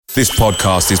This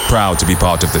podcast is proud to be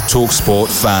part of the TalkSport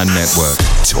Fan Network.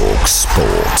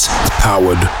 TalkSport.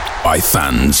 Powered by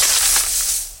fans.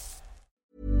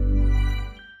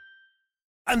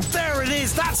 And there it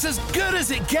is, that's as good as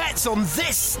it gets on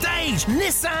this stage.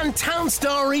 Nissan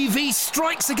Townstar EV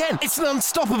strikes again. It's an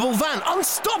unstoppable van,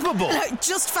 unstoppable.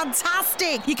 Just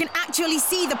fantastic. You can actually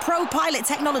see the Pro Pilot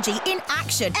technology in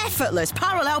action. Effortless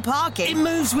parallel parking. It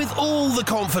moves with all the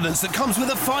confidence that comes with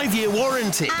a 5-year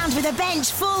warranty. And with a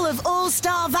bench full of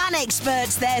all-star van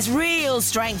experts, there's real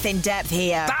strength in depth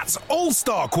here. That's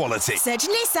all-star quality. Search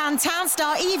Nissan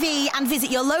Townstar EV and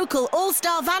visit your local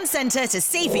all-star van centre to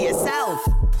see for yourself.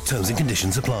 Terms and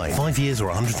conditions apply. 5 years or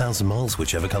 100,000 miles,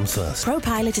 whichever comes first.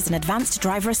 ProPilot is an advanced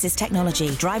driver assist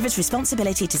technology. Driver's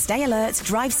responsibility to stay alert,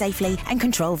 drive safely, and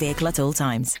control vehicle at all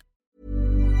times.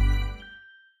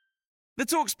 The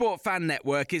TalkSport Fan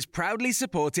Network is proudly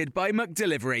supported by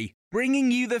McDelivery, bringing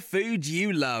you the food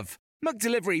you love.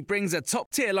 McDelivery brings a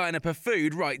top-tier lineup of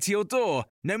food right to your door.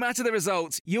 No matter the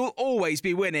result, you'll always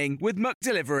be winning with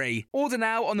McDelivery. Order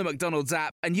now on the McDonald's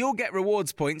app and you'll get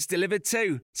rewards points delivered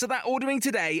too. So that ordering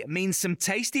today means some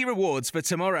tasty rewards for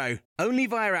tomorrow. Only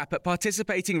via app at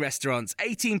participating restaurants.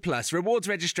 18 plus. Rewards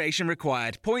registration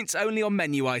required. Points only on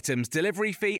menu items.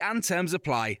 Delivery fee and terms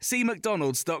apply. See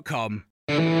mcdonalds.com.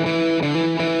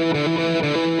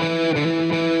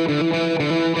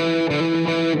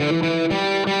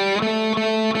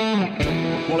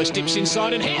 Wallace dips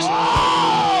inside and hits.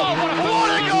 Oh, what a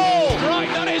goal! Right,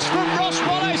 that is from Ross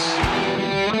Wallace.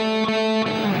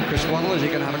 Chris Waddle, is he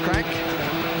going to have a crack?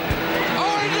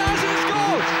 Oh, he does! He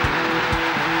scores!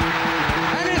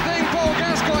 Anything Paul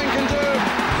Gascoigne can do,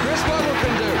 Chris Waddle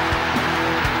can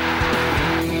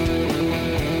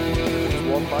do.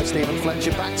 One by Stephen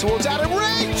Fletcher back towards Adam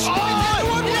Reach. Oh,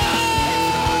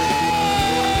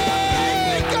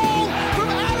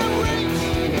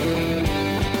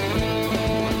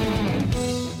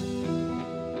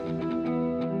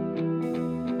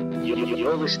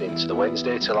 You're listening to the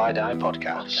Wednesday Till I Die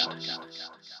podcast.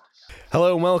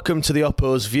 Hello and welcome to the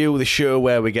Oppo's View, the show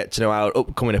where we get to know our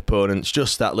upcoming opponents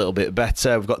just that little bit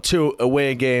better. We've got 2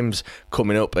 away games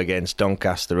coming up against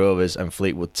Doncaster Rovers and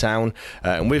Fleetwood Town.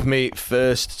 And with me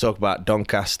first to talk about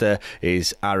Doncaster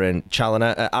is Aaron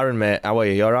Challoner. Aaron, mate, how are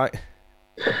you? You all right?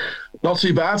 Not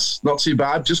too bad.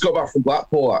 Just got back from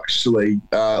Blackpool, actually,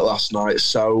 last night,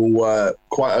 so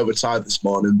quite overtired this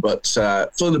morning, but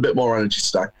feeling a bit more energy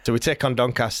today. So we take on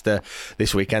Doncaster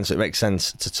this weekend, so it makes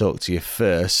sense to talk to you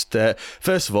first.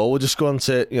 First of all, we'll just go on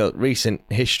to recent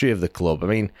history of the club. I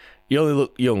mean, you only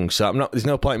look young, so there's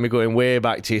no point in me going way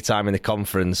back to your time in the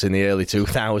conference in the early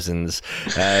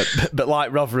 2000s. But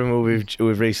like Rotherham, who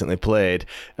we've recently played,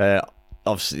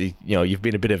 obviously, you've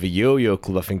been a bit of a yo-yo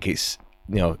club. I think it's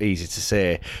easy to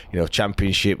say,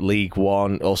 Championship, League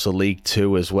One, also League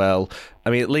Two as well. I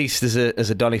mean, at least as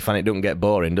a Donny fan, it doesn't get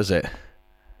boring, does it?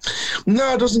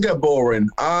 No, it doesn't get boring.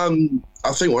 I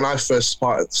think when I first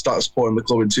started supporting the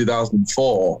club in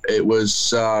 2004, it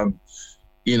was, I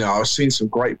was seeing some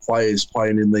great players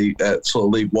playing in the sort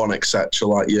of League One, etc.,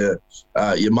 like your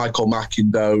Michael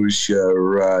McIndoes,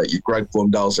 your Greg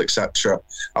Blundells, etc.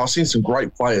 I was seeing some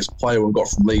great players play when we got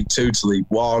from League Two to League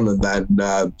One, and then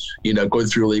going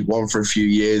through League One for a few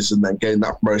years, and then getting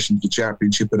that promotion to the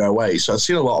Championship in 2008. So I've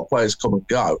seen a lot of players come and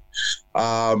go.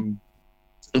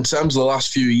 In terms of the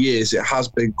last few years, it has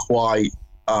been quite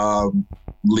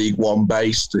League One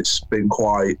based. It's been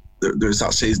quite. There was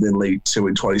that season in League Two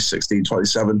in 2016,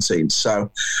 2017. So.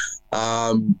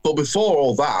 But before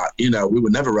all that, we were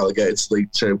never relegated to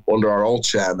League Two under our old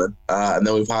chairman. And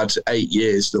then we've had 8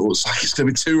 years that looks like it's going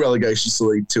to be 2 relegations to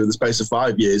League Two in the space of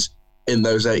 5 years in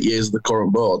those 8 years of the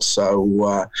current board.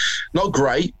 So not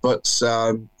great, but,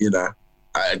 I'm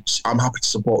happy to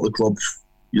support the club,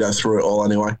 through it all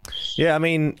anyway. Yeah, I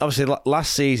mean, obviously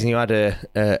last season you had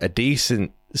a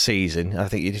decent season. I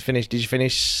think did you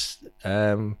finish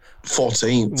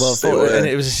 14th. Well, and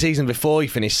it was a season before you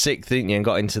finished 6th, didn't you, and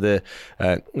got into the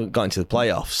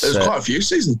playoffs. It was quite a few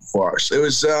seasons before, actually. It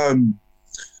was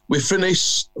we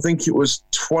finished, I think it was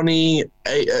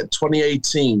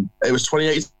 2018. It was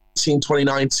 2018,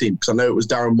 2019, because I know it was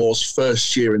Darren Moore's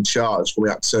first year in charge when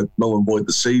we had to null and void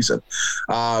the season.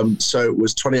 So it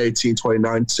was 2018,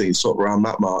 2019, sort of around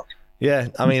that mark. Yeah,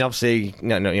 I mean, obviously,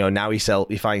 now you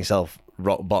find yourself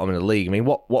rock bottom of the league. I mean,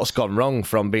 what's gone wrong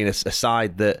from being a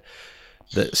side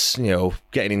that's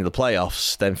getting into the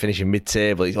playoffs, then finishing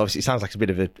mid-table? Obviously, it sounds like it's been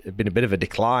a bit of a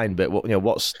decline. But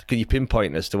can you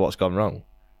pinpoint as to what's gone wrong?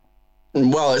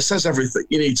 Well, it says everything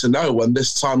you need to know. When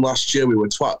this time last year we were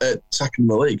second in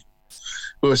the league,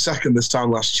 we were second this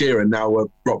time last year, and now we're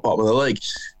rock bottom of the league.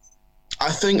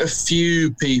 I think a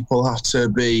few people have to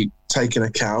be taken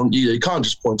account. You can't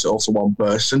just point it all to one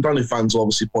person. Burnley fans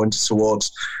obviously pointed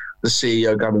towards the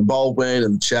CEO, Gavin Baldwin,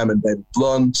 and the chairman, David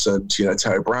Blunt, and,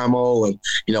 Terry Bramall, and,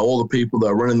 all the people that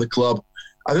are running the club.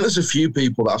 I think there's a few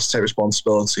people that have to take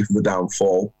responsibility for the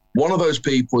downfall. One of those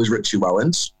people is Richie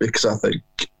Wellens, because I think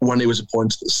when he was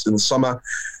appointed in the summer,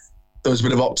 there was a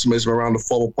bit of optimism around a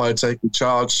former player taking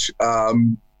charge.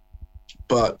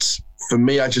 But for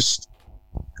me, I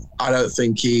don't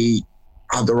think he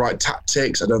had the right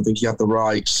tactics. I don't think he had the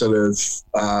right sort of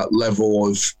level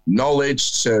of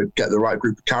knowledge to get the right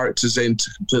group of characters in to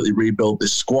completely rebuild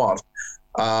this squad.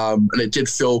 And it did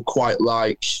feel quite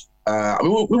like, we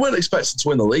weren't expecting to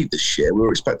win the league this year. We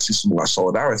were expecting something like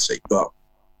solidarity, but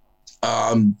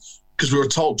because we were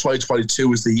told 2022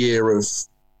 was the year of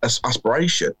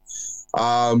aspiration.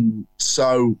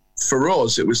 So for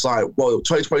us, it was like, well,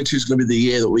 2022 is going to be the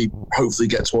year that we hopefully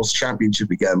get towards the championship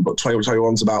again, but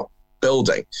 2021 is about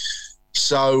building.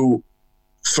 So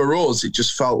for us, it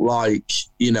just felt like,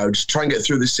 just try and get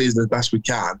through this season as best we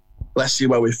can. Let's see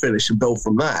where we finish and build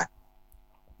from there.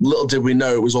 Little did we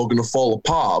know it was all going to fall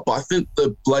apart, but I think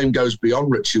the blame goes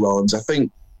beyond Richie Wellens.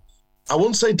 I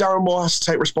wouldn't say Darren Moore has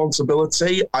to take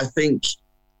responsibility. I think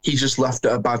he just left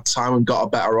at a bad time and got a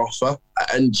better offer.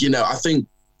 And, I think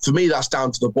for me, that's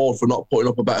down to the board for not putting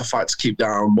up a better fight to keep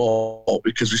Darren Moore,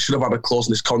 because we should have had a clause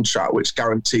in this contract which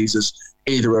guarantees us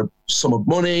either a sum of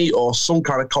money or some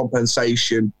kind of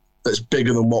compensation that's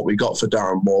bigger than what we got for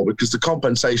Darren Moore, because the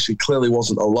compensation clearly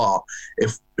wasn't a lot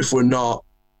if we're not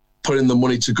putting the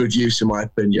money to good use, in my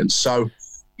opinion. So,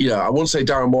 I wouldn't say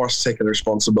Darren Moore has taken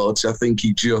responsibility. I think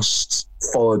he just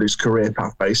followed his career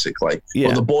path, basically. Yeah.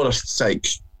 But the board has to take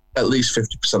at least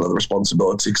 50% of the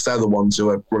responsibility, because they're the ones who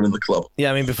are running the club.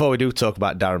 Yeah, I mean, before we do talk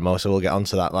about Darren Moore, so we'll get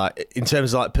onto that. Like, in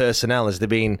terms of personnel, has there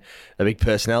been a big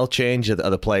personnel change? Are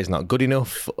the players not good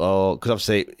enough? Or because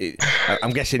obviously,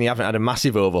 I'm guessing you haven't had a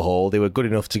massive overhaul. They were good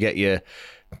enough to get you,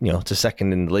 to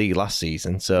second in the league last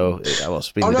season. So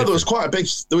what's been? There was quite a big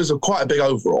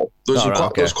overall. There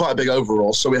was quite a big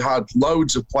overall. So we had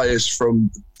loads of players from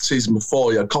the season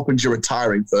before. Coppinger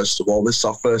retiring first of all. This is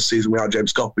our first season we had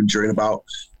James Coppinger in about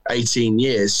 18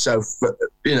 years. So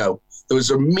there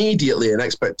was immediately an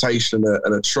expectation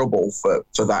and a trouble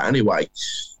for that anyway.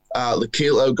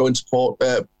 Lakilo going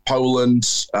to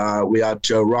Poland. We had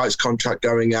Joe Wright's contract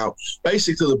going out.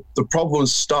 Basically, the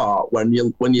problems start when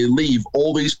you leave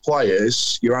all these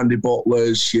players, your Andy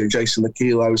Butlers, your Jason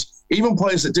Lakilos, even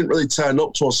players that didn't really turn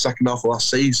up towards the second half of last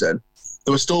season,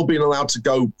 they were still being allowed to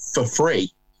go for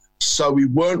free. So we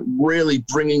weren't really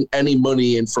bringing any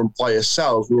money in from player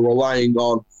sales. We were relying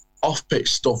on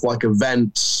off-pitch stuff like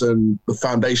events and the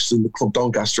foundations and the club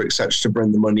Doncaster, etc., to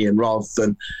bring the money in, rather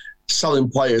than selling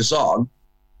players on,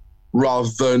 rather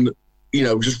than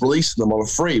just releasing them on a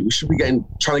free. We should be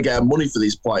trying to get money for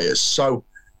these players. So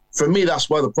for me, that's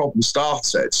where the problem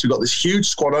started. So we've got this huge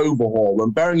squad overhaul,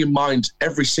 and bearing in mind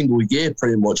every single year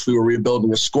pretty much we were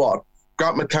rebuilding a squad.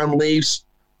 Grant McCann leaves,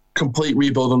 complete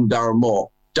rebuild under Darren Moore.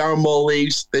 Darren Moore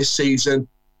leaves this season,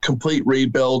 complete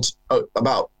rebuild.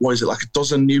 About a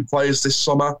dozen new players this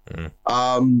summer.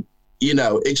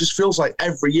 It just feels like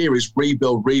every year is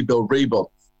rebuild.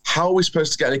 How are we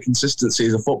supposed to get any consistency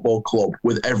as a football club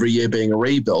with every year being a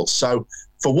rebuild? So,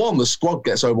 for one, the squad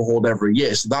gets overhauled every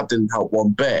year, so that didn't help one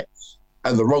bit.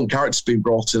 And the wrong characters being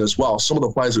brought in as well. Some of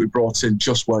the players that we brought in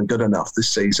just weren't good enough this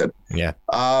season. Yeah.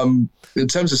 In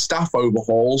terms of staff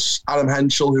overhauls, Adam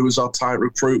Henschel, who was our talent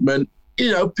recruitment,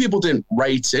 people didn't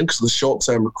rate him because of the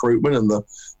short-term recruitment and the,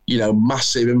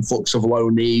 massive influx of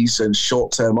loanees and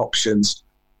short-term options.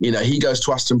 He goes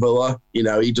to Aston Villa.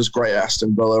 He does great at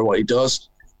Aston Villa, what he does.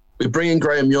 We bring in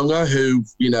Graham Younger, who,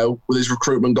 with his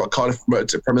recruitment got Cardiff promoted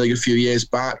to Premier League a few years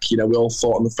back. We all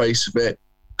thought on the face of it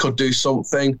could do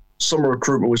something. Summer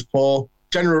recruitment was poor.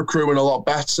 General recruitment a lot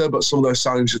better, but some of those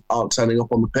signings aren't turning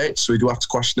up on the pitch, so we do have to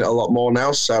question it a lot more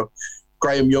now. So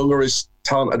Graham Younger is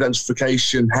talent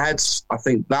identification head. I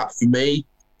think that, for me,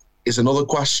 is another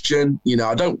question.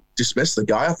 I don't dismiss the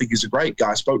guy. I think he's a great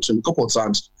guy. I spoke to him a couple of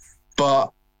times.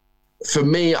 But for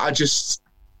me, I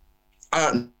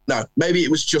don't know. Maybe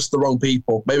it was just the wrong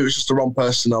people. Maybe it was just the wrong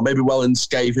personnel. Maybe Wellens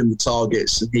gave him the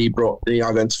targets and he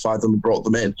identified them and brought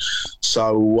them in.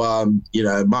 So,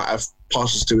 it might have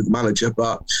partial to do with the manager.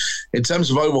 But in terms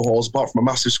of overhauls, apart from a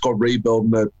massive squad rebuild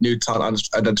and a new talent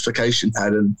identification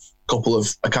head and a couple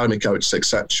of academy coaches,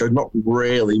 etc., not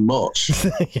really much.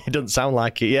 It doesn't sound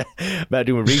like it, yeah. Better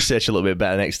do my research a little bit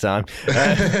better next time.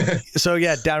 So,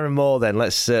 Darren Moore then,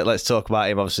 let's talk about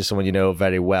him, obviously someone you know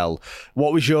very well.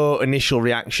 What was your initial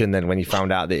reaction then when you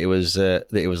found out that it was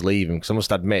leaving? Because I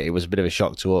must admit, it was a bit of a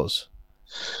shock to us.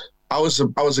 I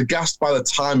was aghast by the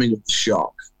timing of the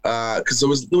shock because there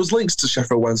was links to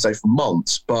Sheffield Wednesday for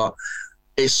months, but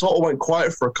it sort of went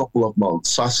quiet for a couple of months.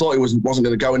 So I thought it wasn't going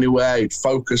to go anywhere. He'd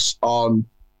focus on,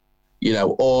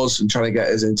 us and trying to get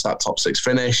us into that top 6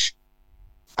 finish.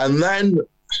 And then,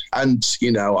 I'm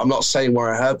not saying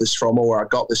where I heard this from or where I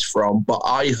got this from, but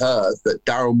I heard that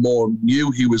Darren Moore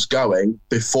knew he was going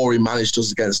before he managed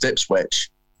us against Ipswich.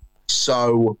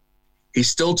 So he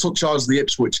still took charge of the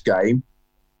Ipswich game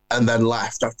and then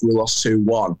left after we lost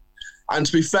 2-1. And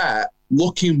to be fair,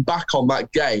 looking back on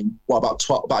that game, about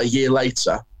a year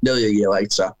later, nearly a year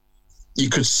later, you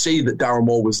could see that Darren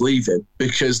Moore was leaving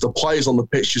because the players on the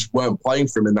pitch just weren't playing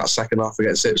for him in that second half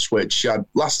against Ipswich. You had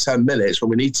last 10 minutes when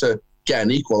we need to get an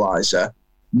equaliser.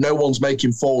 No one's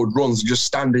making forward runs, just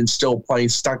standing still playing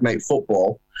stagnate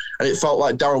football. And it felt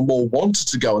like Darren Moore wanted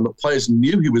to go and the players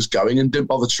knew he was going and didn't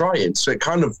bother trying. So it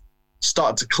kind of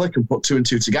started to click and put 2 and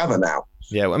 2 together now.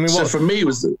 Yeah, I mean, so for me, it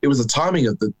was the timing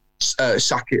of the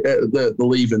the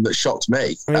leaving that shocked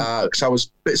me because I was a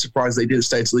bit surprised they didn't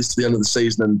stay at least to the end of the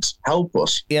season and help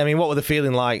us. Yeah, I mean, what were the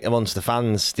feeling like amongst the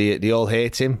fans? Do you all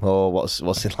hate him, or what's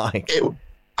it like?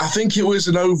 I think it was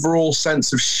an overall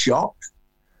sense of shock,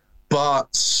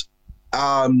 but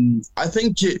I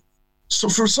think so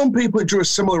for some people it drew a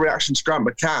similar reaction to Grant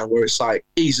McCann, where it's like,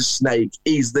 he's a snake,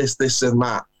 he's this and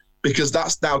that, because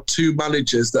that's now 2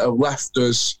 managers that have left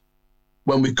us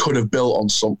when we could have built on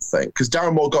something. Because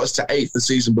Darren Moore got us to 8th the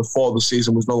season before the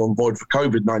season was null and void for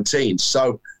COVID-19.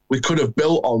 So we could have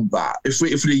built on that. If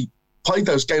we played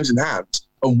those games in hand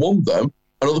and won them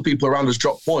and other people around us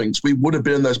dropped points, we would have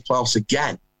been in those playoffs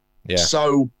again. Yeah.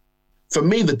 So for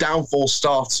me, the downfall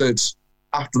started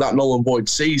after that null and void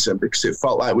season because it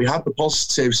felt like we had the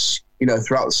positives,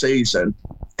 throughout the season.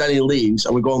 Then he leaves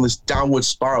and we go on this downward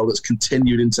spiral that's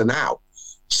continued into now.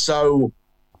 So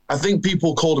I think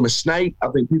people called him a snake. I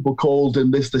think people called him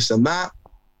this and that.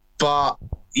 But,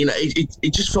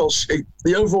 it just felt...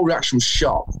 the overall reaction was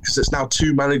shock because it's now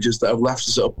 2 managers that have left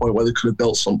us at a point where they could have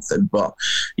built something. But,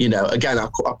 again, I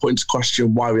put into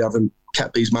question why we haven't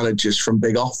kept these managers from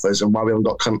big offers and why we haven't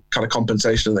got kind of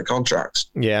compensation in their contracts.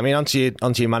 Yeah, I mean, onto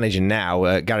your manager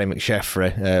now, Gary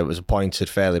McSheffrey was appointed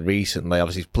fairly recently.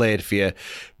 Obviously, he's played for you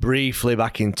briefly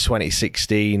back in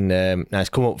 2016. Now, he's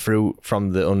come up through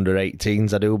from the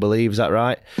under-18s, I do believe. Is that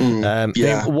right?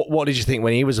 Yeah. What did you think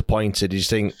when he was appointed? Did you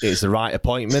think it's the right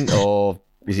appointment, or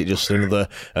is it just another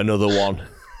one?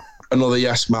 Another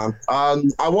yes man.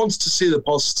 I wanted to see the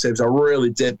positives. I really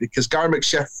did, because Gary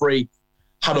McSheffrey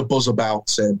had a buzz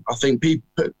about him. I think people,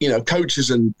 coaches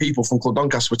and people from Club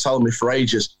Doncaster were telling me for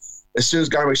ages, as soon as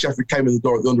Gary McSheffrey came in the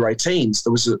door at the under-18s,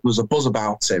 there was a buzz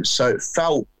about him. So it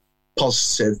felt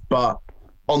positive, but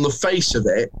on the face of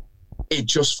it, it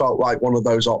just felt like one of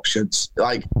those options.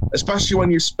 Like, especially when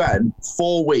you spend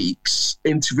 4 weeks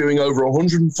interviewing over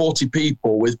 140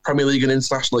 people with Premier League and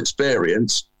international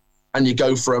experience, and you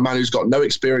go for a man who's got no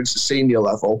experience at senior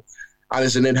level and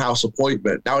is an in-house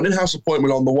appointment. Now, an in-house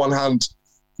appointment on the one hand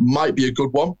might be a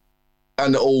good one,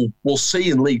 and we'll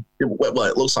see in League. Well,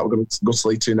 it looks like we're going to go to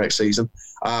League 2 next season.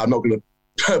 I'm not going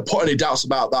to put any doubts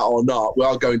about that or not. We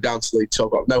are going down to League 2. I've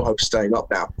got no hope of staying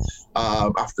up now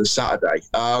after Saturday.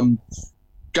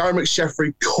 Gary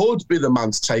McSheffrey could be the man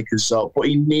to take us up, but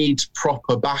he needs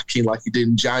proper backing like he did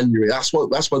in January. That's where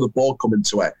the board come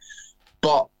into it.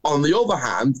 But on the other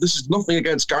hand, this is nothing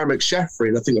against Gary McSheffrey,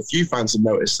 and I think a few fans have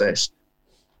noticed this.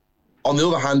 On the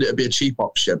other hand, it'd be a cheap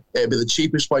option. It'd be the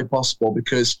cheapest way possible,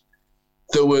 because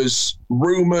there was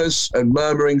rumours and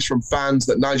murmurings from fans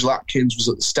that Nigel Atkins was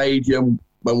at the stadium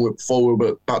before we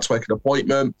were about to make an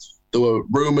appointment. There were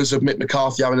rumours of Mick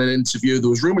McCarthy having an interview.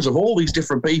 There was rumours of all these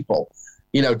different people,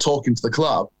 talking to the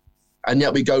club. And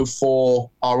yet we go for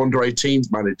our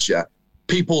under-18s manager.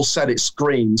 People said it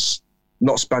screams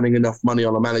not spending enough money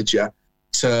on a manager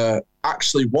to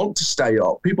actually want to stay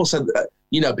up. People said that,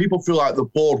 people feel like the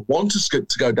board want us to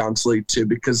go down to League 2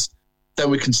 because then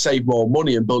we can save more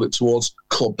money and build it towards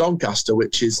Club Doncaster,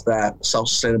 which is their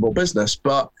self-sustainable business.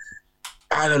 But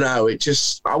I don't know.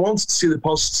 I wanted to see the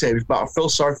positives, but I feel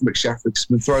sorry for McSheffrey because he's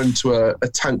been thrown into a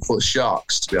tank full of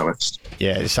sharks, to be honest.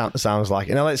 Yeah, it sounds like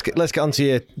it. Now let's get on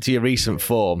to your recent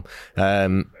form.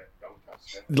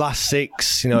 Last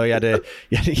 6, you had a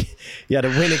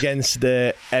win against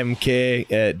the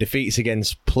MK, defeats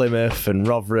against Plymouth and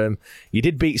Rotherham. You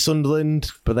did beat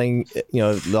Sunderland, but then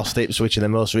lost Ipswich, and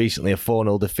then most recently a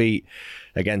 4-0 defeat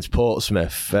against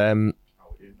Portsmouth.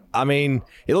 I mean,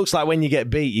 it looks like when you get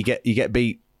beat, you get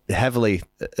beat heavily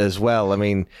as well. I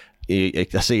mean, I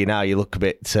see you now. You look a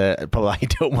bit probably like you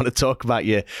don't want to talk about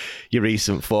your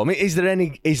recent form. Is there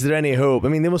any hope? I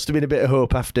mean, there must have been a bit of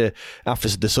hope after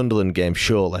the Sunderland game,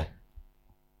 surely.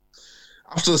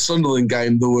 After the Sunderland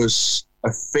game, there was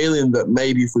a feeling that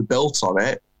maybe if we built on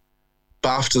it, but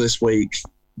after this week,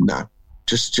 no.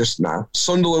 Just no.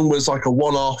 Sunderland was like a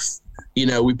one-off.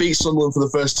 We beat Sunderland for the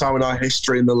first time in our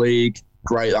history in the league.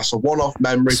 Great, that's a one-off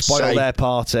memory. Spoiled their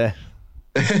party.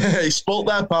 He spoiled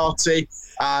their party,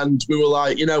 and we were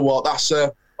like, you know what, that's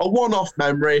a one-off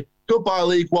memory. Goodbye,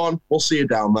 League One. We'll see you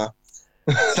down there.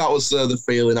 That was the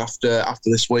feeling after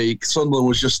this week. Sunderland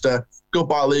was just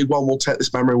goodbye, League One. We'll take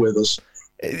this memory with us.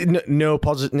 No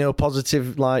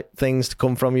positive like things to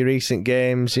come from your recent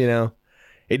games.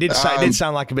 It did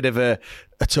sound like a bit of a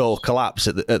total collapse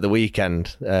at the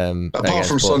weekend. Apart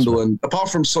from Sunderland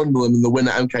and the win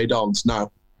at MK Dons,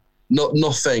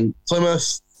 nothing.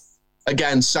 Plymouth,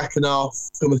 again, second half,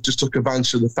 Plymouth just took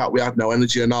advantage of the fact we had no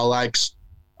energy in our legs.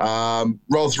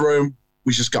 Rotherham,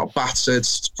 we just got battered,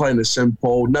 plain and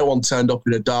simple. No one turned up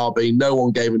in a derby. No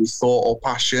one gave any thought or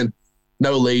passion.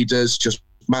 No leaders, just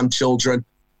man-children.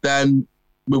 Then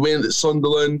we win at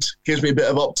Sunderland, gives me a bit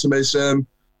of optimism.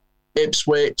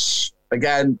 Ipswich,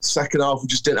 again, second half, we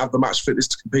just didn't have the match fitness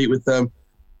to compete with them.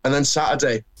 And then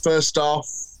Saturday, first half,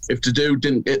 if Tadu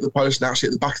didn't hit the post and actually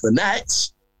hit the back of the net,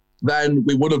 then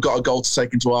we would have got a goal to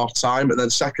take into half time. And then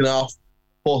second half,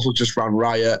 Portsmouth just ran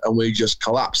riot and we just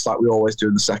collapsed like we always do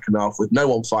in the second half, with no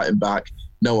one fighting back,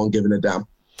 no one giving a damn.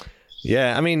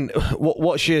 Yeah, I mean,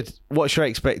 what's your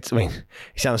expect? I mean,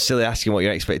 it sounds silly asking what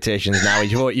your expectations now.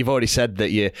 You've already said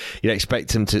that you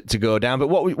expect them to go down. But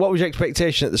what was your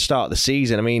expectation at the start of the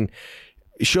season? I mean,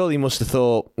 surely you must have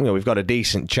thought, we've got a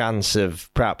decent chance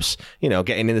of perhaps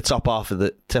getting in the top half of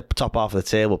the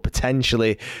table,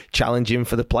 potentially challenging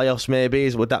for the playoffs. Maybe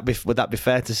would that be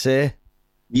fair to say?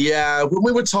 Yeah, when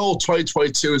we were told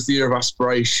 2022 is the year of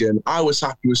aspiration, I was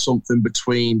happy with something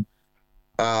between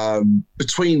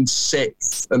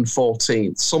 6th and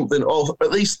 14th, something, or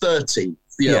at least 13th.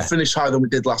 Finish higher than we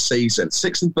did last season.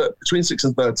 Between 6th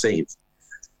and 13th,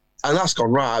 and that's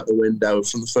gone right out the window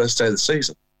from the first day of the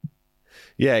season.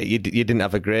 Yeah, you didn't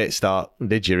have a great start,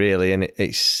 did you? Really? And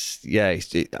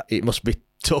it must be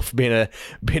tough being a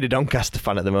Doncaster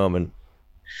fan at the moment.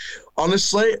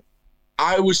 Honestly,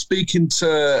 I was speaking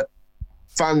to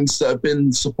fans that have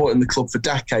been supporting the club for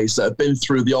decades, that have been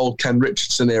through the old Ken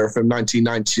Richardson era from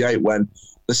 1998 when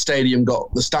the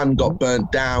stand got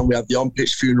burnt down. We had the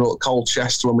on-pitch funeral at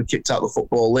Colchester when we kicked out the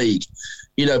Football League.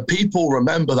 People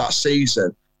remember that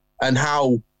season and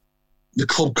how the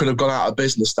club could have gone out of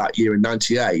business that year in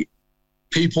 98.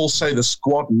 People say the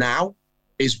squad now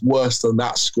is worse than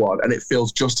that squad, and it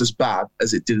feels just as bad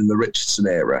as it did in the Richardson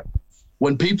era.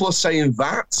 When people are saying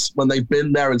that, when they've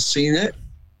been there and seen it,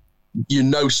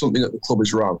 something at the club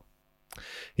is wrong.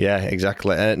 Yeah,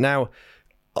 exactly. Now,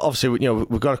 obviously,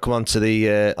 we've got to come onto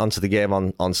the game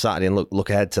on Saturday and look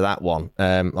ahead to that one.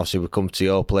 Obviously, we come to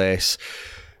your place.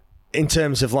 In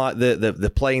terms of like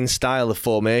the playing style, the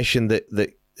formation that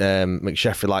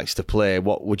McSheffrey likes to play,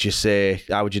 what would you say?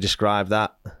 How would you describe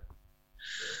that?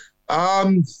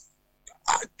 To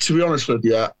be honest with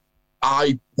you,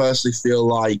 I personally feel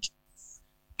like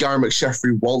Gary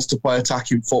McSheffrey wants to play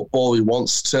attacking football. He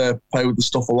wants to play with the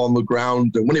stuff along the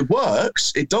ground. And when it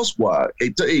works, it does work.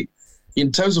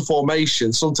 In terms of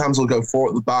formation, sometimes he'll go 4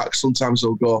 at the back. Sometimes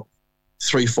he'll go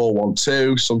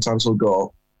 3-4-1-2. Sometimes he'll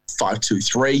go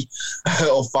 5-2-3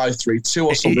 or 5-3-2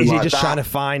 or something like that. Is he just trying to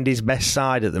find his best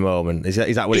side at the moment? Is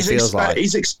that what it feels like?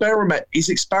 He's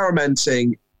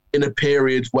experimenting in a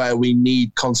period where we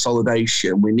need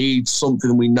consolidation. We need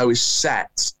something we know is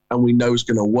set and we know is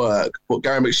going to work. But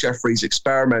Gary McSheffrey's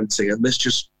experimenting, and this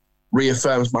just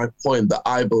reaffirms my point that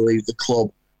I believe the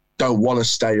club don't want to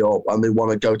stay up and they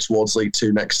want to go towards League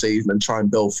Two next season and try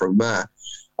and build from there.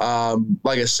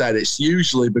 Like I said, it's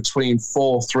usually between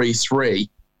 4-3-3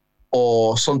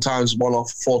 or sometimes one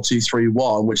off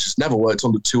 4-2-3-1, which has never worked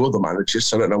under 2 other managers,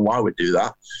 so I don't know why we do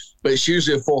that. But it's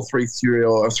usually a 4-3-3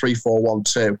 or a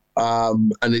 3-4-1-2.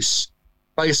 And it's,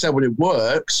 like I said, when it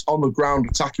works, on the ground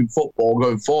attacking football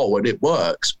going forward, it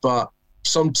works. But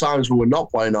sometimes when we're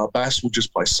not playing our best, we'll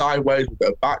just play sideways,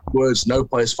 we'll go backwards, no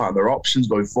players find their options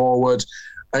going forward.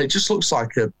 And it just looks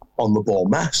like a on-the-ball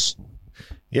mess.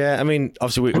 Yeah, I mean,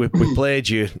 obviously we played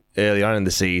you early on in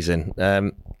the season.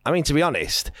 I mean, to be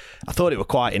honest, I thought it was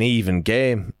quite an even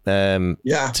game. Up until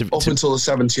the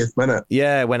 70th minute.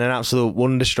 Yeah, when an absolute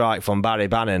wonder strike from Barry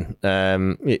Bannon.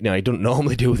 He doesn't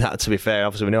normally do that, to be fair.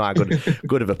 Obviously, we know how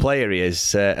good of a player he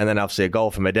is. And then obviously a goal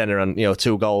from Medina and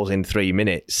 2 goals in 3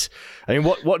 minutes. I mean,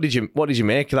 what did you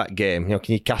make of that game?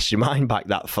 Can you cast your mind back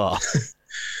that far?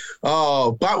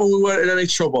 Back when we weren't in any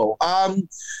trouble.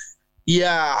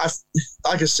 Yeah,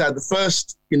 like I said, the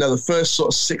first sort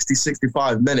of 60,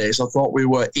 65 minutes, I thought we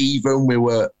were even. We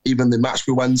were evenly matched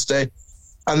with Wednesday.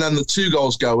 And then the 2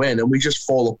 goals go in and we just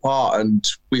fall apart, and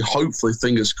we hopefully,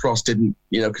 fingers crossed, didn't,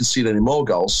 concede any more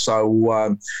goals. So,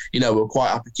 we're quite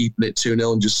happy keeping it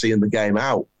 2-0 and just seeing the game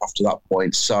out after that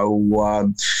point.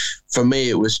 So, for me,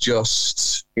 it was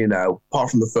just, apart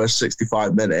from the first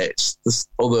 65 minutes, the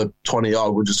other 20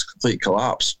 odd were just a complete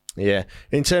collapse. Yeah.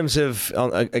 In terms of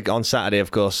on Saturday,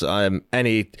 of course,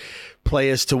 any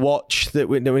players to watch that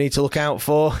we need to look out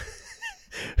for?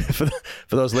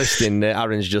 For those listening,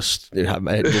 Aaron's just did a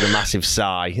massive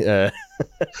sigh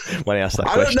when he asked that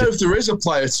question. I don't know if there is a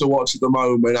player to watch at the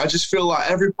moment. I just feel like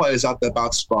every player's had their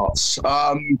bad spots.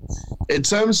 In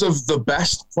terms of the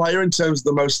best player, in terms of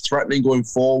the most threatening going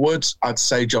forward, I'd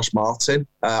say Josh Martin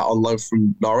on loan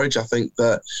from Norwich. I think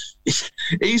that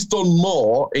he's done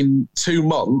more in 2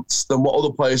 months than what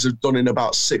other players have done in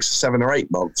about 6, 7 or 8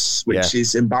 months, which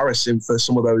is embarrassing for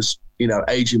some of those,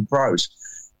 aging pros.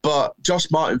 But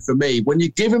Josh Martin, for me, when you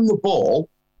give him the ball,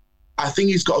 I think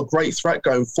he's got a great threat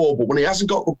going forward. But when he hasn't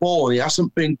got the ball and he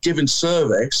hasn't been given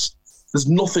service, there's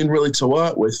nothing really to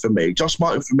work with for me. Josh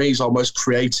Martin, for me, is our most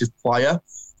creative player.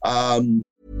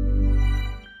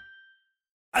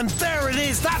 And there it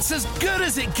is, that's as good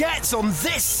as it gets on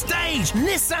this stage.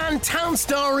 Nissan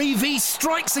Townstar EV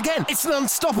strikes again. It's an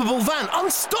unstoppable van,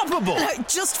 unstoppable.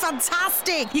 Just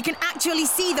fantastic. You can actually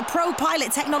see the Pro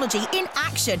Pilot technology in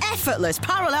action. Effortless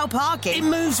parallel parking. It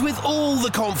moves with all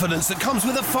the confidence that comes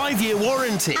with a 5-year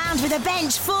warranty. And with a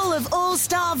bench full of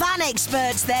all-star van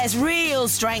experts, there's real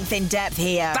strength in depth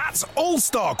here. That's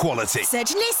all-star quality.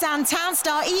 Search Nissan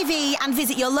Townstar EV and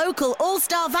visit your local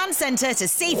all-star van centre to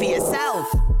see for yourself.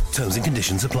 Terms and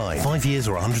conditions apply. 5 years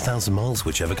or 100,000 miles,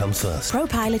 whichever comes first. Pro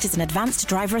Pilot is an advanced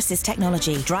driver assist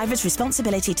technology. Driver's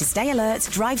responsibility to stay alert,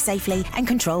 drive safely, and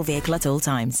control vehicle at all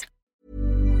times.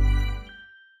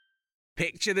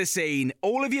 Picture the scene.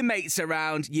 All of your mates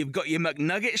around, you've got your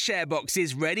McNugget share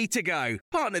boxes ready to go.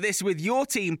 Partner this with your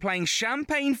team playing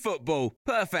champagne football.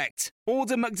 Perfect.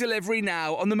 Order McDelivery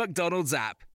now on the McDonald's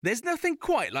app. There's nothing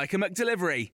quite like a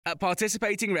McDelivery. At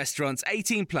participating restaurants,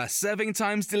 18 plus, serving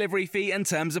times, delivery fee and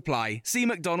terms apply. See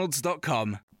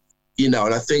mcdonalds.com. And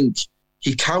I think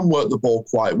he can work the ball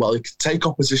quite well. He can take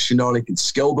opposition on, he can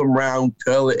skill them round,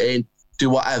 curl it in,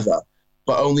 do whatever.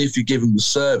 But only if you give him the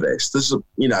service. There's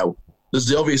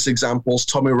the obvious examples.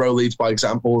 Tommy Rowe leads by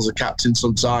example as a captain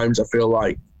sometimes. I feel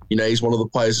like, he's one of the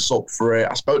players that's up for it.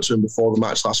 I spoke to him before the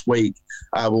match last week.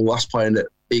 We were last playing at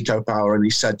Eco Power, and he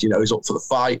said, he's up for the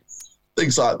fight,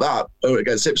 things like that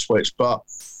against Ipswich. But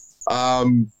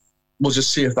we'll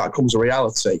just see if that comes a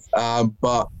reality.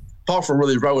 But apart from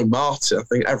really Rowe and Martin, I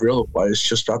think every other player's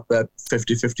just had their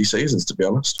 50-50 seasons, to be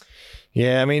honest.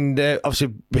 Yeah, I mean,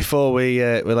 obviously, before we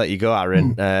let you go,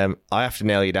 Aaron, I have to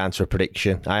nail you down to a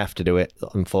prediction. I have to do it,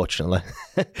 unfortunately.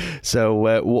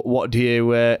 So, what do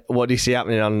you see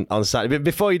happening on Saturday? But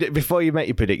before you make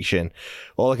your prediction,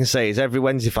 all I can say is every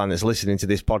Wednesday fan that's listening to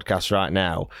this podcast right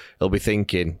now, they'll be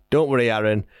thinking, "Don't worry,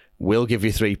 Aaron, we'll give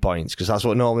you 3 points," because that's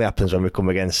what normally happens when we come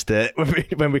against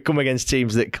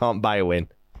teams that can't buy a win.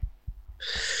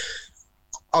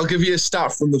 I'll give you a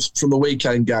stat from the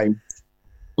weekend game.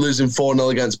 Losing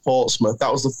 4-0 against Portsmouth. That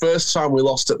was the first time we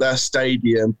lost at their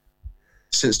stadium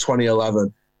since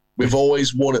 2011. We've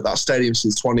always won at that stadium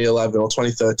since 2011 or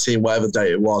 2013, whatever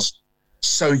date it was.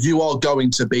 So you are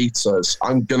going to beat us.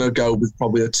 I'm going to go with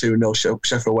probably a 2-0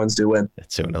 Sheffield Wednesday win. A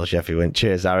 2-0 Sheffield win.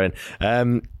 Cheers, Aaron.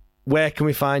 Where can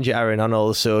we find you, Aaron, on all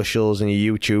the socials and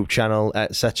your YouTube channel,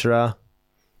 etc.?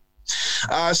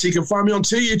 So you can find me on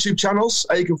 2 YouTube channels.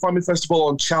 You can find me, first of all,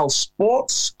 on Chal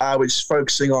Sports, which is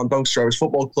focusing on Doncaster Rovers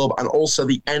Football Club and also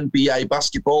the NBA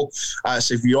basketball.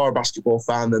 So if you are a basketball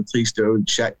fan, then please do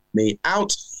check me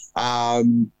out.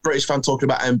 British fan talking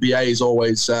about NBA is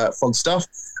always fun stuff.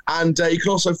 And you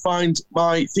can also find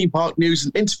my theme park news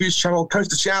and interviews channel, Coast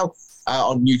to Chal,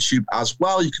 on YouTube as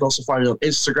well. You can also find me on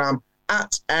Instagram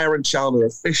at Aaron Challoner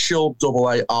Official,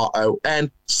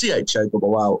 AARON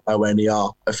CHALLONER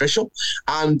Official.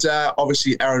 And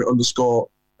obviously Aaron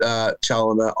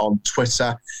 _Challoner on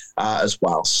Twitter as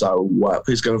well. So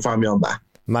please go and find me on there.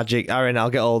 Magic. Aaron, I'll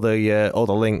get all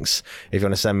the links. If you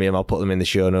want to send me them, I'll put them in the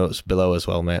show notes below as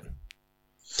well, mate.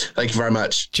 Thank you very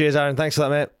much. Cheers, Aaron. Thanks for that,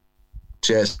 mate.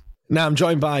 Cheers. Now I'm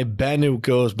joined by Ben, who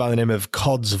goes by the name of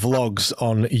Cod's Vlogs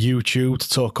on YouTube, to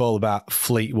talk all about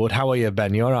Fleetwood. How are you,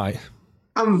 Ben? You all right?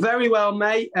 I'm very well,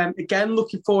 mate. Again,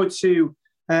 looking forward to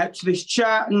this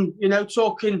chat and,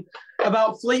 talking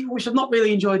about Fleetwood, which I've not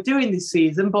really enjoyed doing this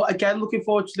season. But again, looking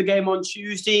forward to the game on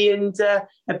Tuesday and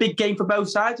a big game for both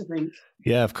sides, I think.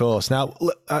 Yeah, of course. Now,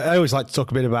 I always like to talk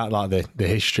a bit about like the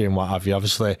history and what have you.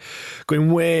 Obviously,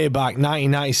 going way back,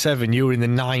 1997, you were in the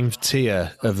 9th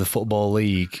tier of the Football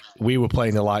League. We were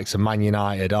playing the likes of Man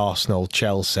United, Arsenal,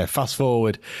 Chelsea. Fast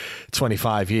forward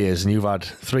 25 years and you've had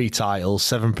 3 titles,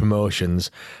 7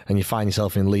 promotions, and you find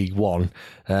yourself in League One.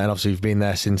 And obviously, you've been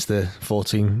there since the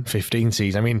 14-15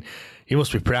 season. I mean, you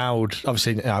must be proud.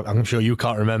 Obviously, I'm sure you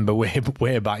can't remember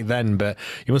way back then, but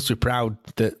you must be proud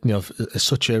that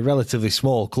such a relatively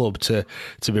small club to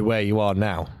be where you are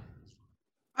now.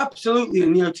 Absolutely,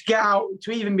 and to get out,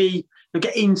 to even be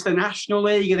get into the National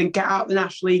League and then get out the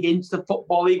National League into the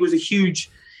Football League was a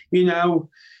huge beneficial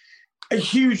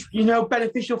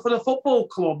for the football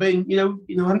club. And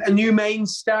a new main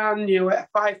stand, at a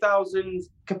 5,000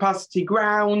 capacity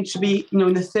ground to be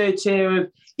in the 3rd tier of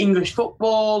English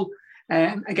football.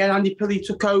 Again, Andy Pilley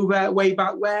took over way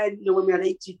back when we had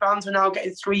 80 fans. We're now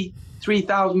getting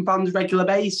 3,000 fans regular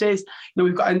basis.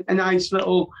 We've got a nice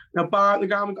little bar at the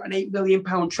ground. We've got an £8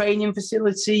 million training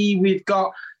facility. We've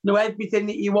got everything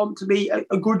that you want to be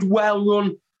a good,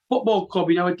 well-run football club.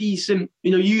 A decent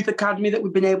youth academy that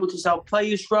we've been able to sell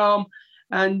players from,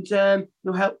 and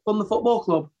help fund the football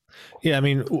club. Yeah, I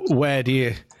mean, where do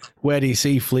you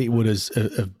see Fleetwood as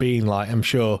being like? I'm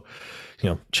sure.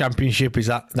 Championship,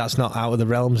 that's not out of the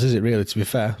realms, is it really, to be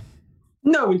fair?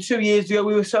 No, and 2 years ago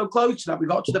we were so close to that. We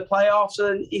got to the playoffs,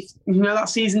 and if that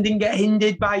season didn't get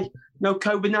hindered by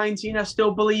COVID-19, I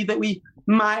still believe that we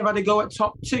might have had a go at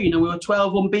top 2. We were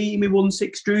 12 unbeaten, we won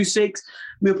 6, drew 6.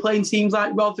 We were playing teams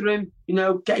like Rotherham,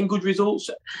 getting good results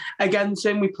against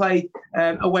them. We played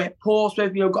away at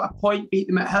Portsmouth, got a point, beat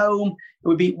them at home.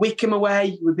 We beat Wickham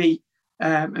away. We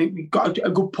got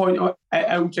a good point at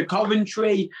home to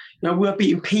Coventry. We were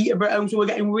beating Peterborough at home, so we're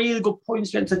getting really good points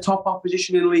against the top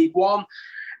opposition in League One.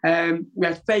 We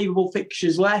had favourable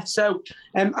fixtures left, so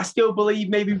I still believe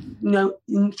maybe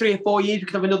in 3 or 4 years we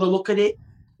could have another look at it.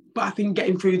 But I think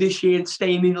getting through this year and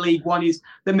staying in League One is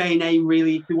the main aim,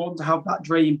 really, if we want to have that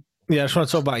dream. Yeah, I just want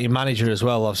to talk about your manager as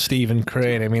well, of Stephen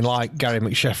Crane. I mean, like Gary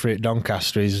McSheffrey at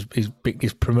Doncaster,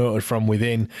 he's promoted from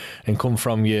within and come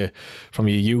from your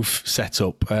youth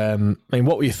setup. I mean,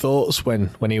 what were your thoughts when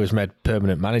he was made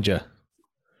permanent manager?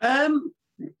 Well,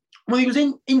 he was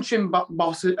interim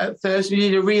boss at first. He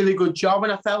did a really good job,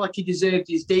 and I felt like he deserved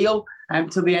his deal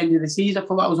till the end of the season. I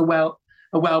thought that was a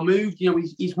well moved.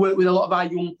 He's worked with a lot of our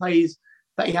young players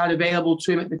that he had available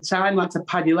to him at the time, like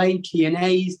Paddy Lane, Kian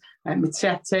Hayes,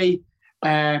 Matete,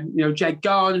 Jed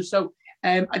Garner. So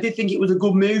I did think it was a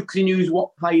good move because he knew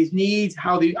what players need,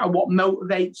 what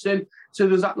motivates them. So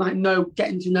there's that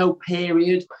getting to know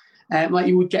period, like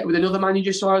you would get with another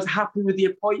manager. So I was happy with the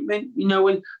appointment,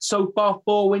 and so far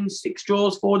 4 wins, 6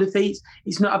 draws, 4 defeats.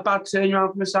 It's not a bad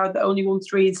turnaround from a side that only won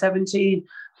 3 in 17.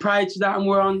 Prior to that, and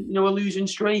we're on a losing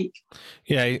streak.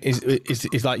 Yeah,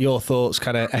 is like your thoughts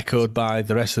kind of echoed by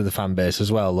the rest of the fan base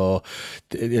as well, or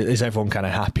is everyone kind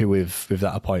of happy with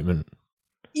that appointment?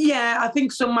 Yeah, I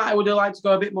think some might would have liked to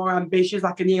go a bit more ambitious,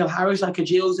 like a Neil Harris, like a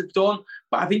Gilles have done.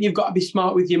 But I think you've got to be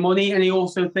smart with your money, and I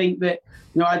also think that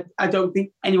I don't think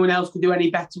anyone else could do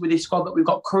any better with this squad that we've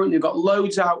got currently. We've got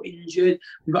loads out injured.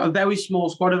 We've got a very small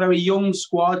squad, a very young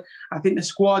squad. I think the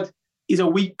squad is a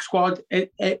weak squad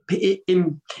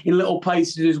in little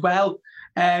places as well.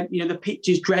 The pitch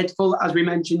is dreadful, as we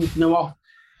mentioned, off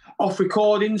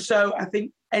recording. So I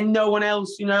think, and no one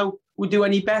else, would do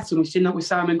any better. We've seen that with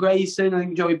Simon Grayson. I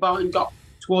think Joey Barton got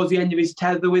towards the end of his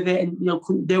tether with it and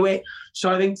couldn't do it.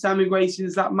 So I think Simon Grayson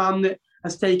is that man that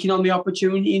has taken on the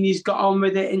opportunity and he's got on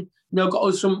with it and got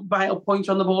us some vital points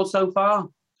on the board so far.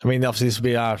 I mean, obviously, this will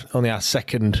be only our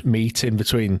second meeting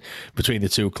between the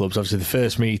two clubs. Obviously, the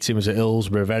first meeting was at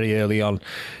Hillsborough very early on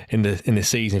in the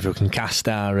season. If we can cast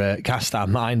our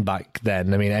mind back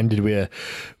then, I mean, it ended with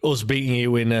us beating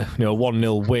you in a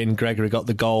 1-0 win. Gregory got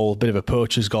the goal, a bit of a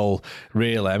poacher's goal,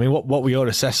 really. I mean, what were your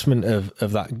assessment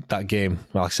of that game?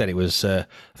 Well, like I said, it was I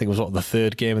think it was the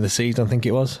third game of the season. I think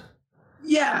it was.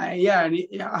 Yeah,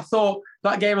 and I thought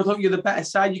that game. I thought you were the better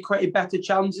side. You created better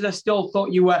chances. I still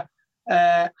thought you were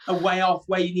a way off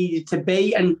where you needed to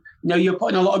be, and you're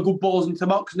putting a lot of good balls into the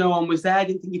box. No one was there. I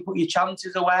didn't think you put your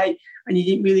chances away, and you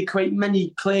didn't really create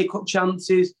many clear-cut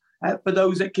chances for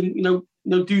those that can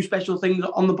do special things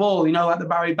on the ball. Like the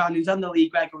Barry Bannings and the Lee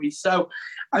Gregory. So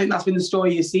I think that's been the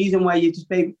story of your season, where you've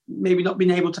just maybe not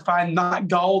been able to find that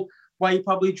goal, where you've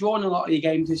probably drawn a lot of your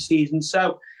games this season.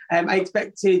 So I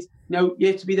expected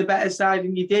you to be the better side,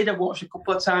 and you did. I watched a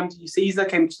couple of times in your season. I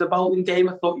came to the Bolton game.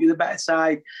 I thought you were the better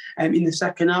side in the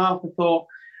second half. I thought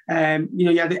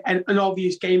You had an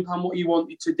obvious game plan, what you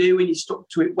wanted to do, and you stuck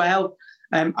to it well.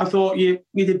 I thought you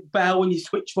did well when you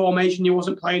switched formation. You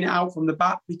wasn't playing it out from the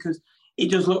back because it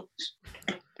just looked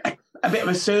a bit of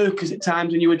a circus at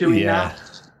times when you were doing that.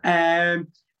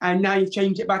 And now you've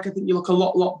changed it back. I think you look a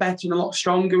lot better and a lot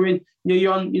stronger. And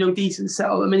you're on decent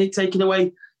settle at the minute, taking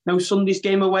away Sunday's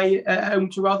game away at home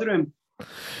to Rotherham.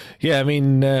 Yeah, I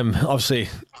mean, obviously,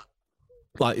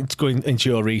 like it's going into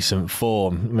your recent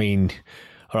form. I mean,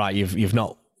 all right, you've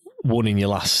not won in your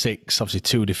last 6, obviously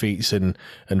 2 defeats and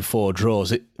 4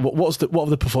 draws. What have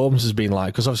the performances been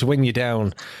like? Because obviously when you're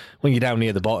down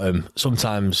near the bottom,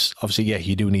 sometimes obviously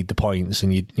you do need the points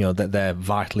and that they're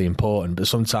vitally important. But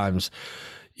sometimes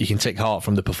you can take heart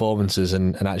from the performances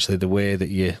and actually the way that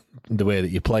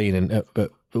you're playing. And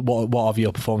but what have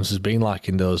your performances been like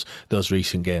in those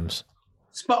recent games?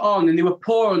 Spot on, and they were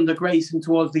poor under Grayson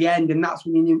towards the end, and that's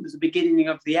when you knew it was the beginning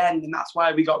of the end, and that's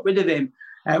why we got rid of him.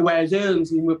 Whereas early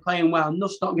we were playing well,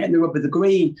 just not getting the rub of the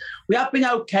green. We have been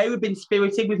okay, we've been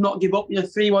spirited, we've not give up.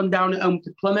 3-1 down at home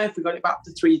to Plymouth, we got it back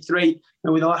to 3-3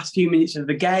 with the last few minutes of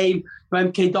the game.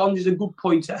 MK Dons is a good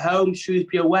point at home,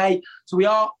 Shrewsbury away. So we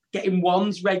are getting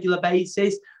ones regular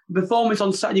basis. The performance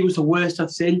on Saturday was the worst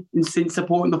I've seen since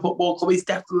supporting the football club. It's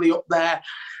definitely up there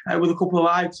with a couple of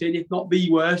I've seen, if not the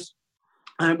worst.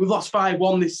 We've lost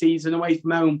 5-1 this season away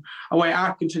from home, away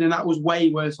at Accrington, and that was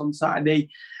way worse on Saturday.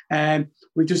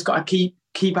 We've just got to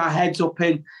keep our heads up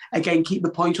and, again, keep the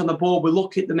point on the board. We're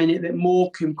lucky at the minute that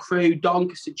Morecambe, Crewe,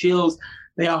 Doncaster, Gills,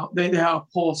 they are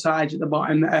poor sides at the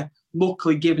bottom that are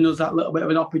luckily giving us that little bit of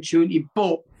an opportunity.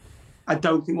 But I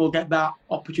don't think we'll get that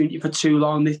opportunity for too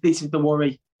long. This is the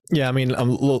worry. Yeah, I mean,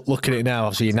 I'm looking at it now.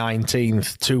 Obviously, you're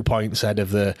 19th, 2 points ahead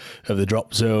of the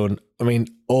drop zone. I mean,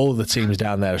 all of the teams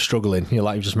down there are struggling.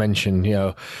 Like you just mentioned,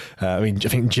 I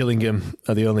think Gillingham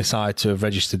are the only side to have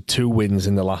registered 2 wins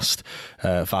in the last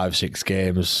 5-6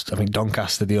 games. I think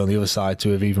Doncaster the only other side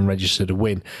to have even registered a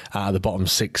win out of the bottom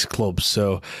 6 clubs.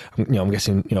 So, I'm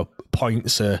guessing,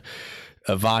 points are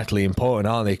vitally important,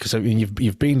 aren't they? Because I mean,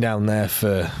 you've been down there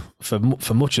for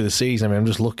much of the season. I mean, I'm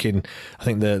just looking. I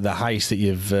think the highest that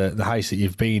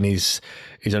you've been is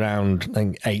around, I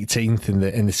think, 18th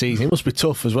in the season. It must be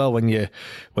tough as well when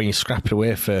you scrap it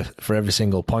away for every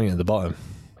single point at the bottom.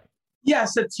 Yeah, I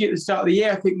said to you at the start of the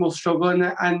year, I think we'll struggle, and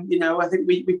I think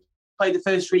we played the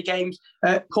first 3 games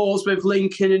at Portsmouth,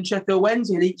 Lincoln and Sheffield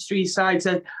Wednesday, and each 3 sides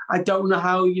said, I don't know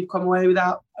how you've come away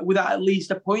without at least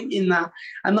a point in that.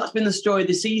 And that's been the story of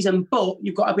the season, but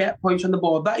you've got to get points on the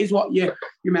board. That is what you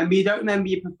remember. You don't remember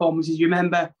your performances. You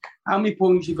remember how many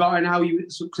points you got and how you were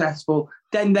successful.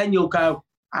 Then you'll go,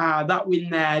 that win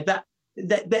there, that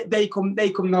they come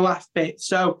the last bit.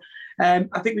 So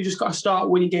I think we just got to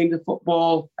start winning games of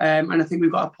football, and I think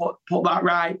we've got to put that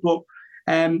right. But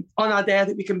on our day, I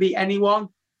think we can beat anyone.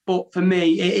 But for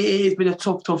me, it has been a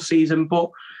tough season.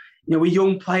 But we're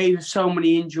young players with so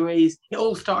many injuries. It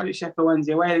all started at Sheffield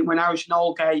Wednesday, when Irish and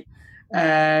Aldgate,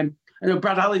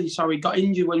 Brad Halliday, got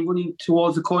injured when running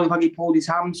towards the corner. Like he pulled his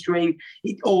hamstring.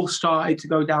 It all started to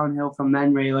go downhill from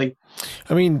then, really.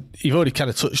 I mean, you've already kind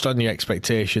of touched on your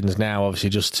expectations now, obviously,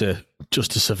 just to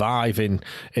survive in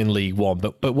League One.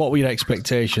 But what were your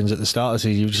expectations at the start of the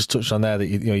season? You just touched on there that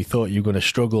you thought you were going to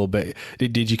struggle, but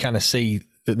did you kind of see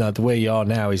that the way you are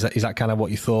now, is that kind of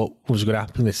what you thought was going to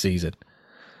happen this season?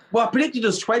 Well, I predicted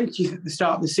us 20th at the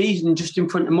start of the season, just in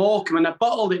front of Morecambe, and I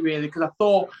bottled it really because I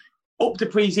thought up to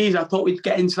pre-season, I thought we'd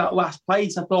get into that last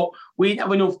place. I thought we didn't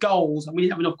have enough goals and we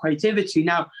didn't have enough creativity.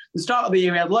 Now, the start of the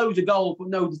year, we had loads of goals but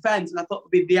no defence, and I thought it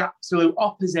would be the absolute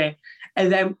opposite.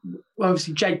 And then,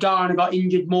 obviously, Jed Garner got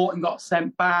injured, Morton got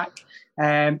sent back.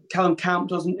 Callum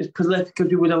Camp wasn't as prolific as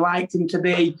we would have liked him to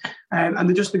be. And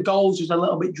the goals just a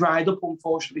little bit dried up,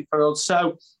 unfortunately, for us.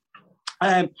 So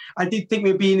I did think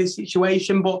we'd be in this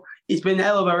situation, but it's been a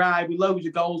hell of a ride with loads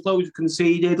of goals, loads of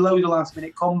conceded, loads of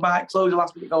last-minute comebacks, loads of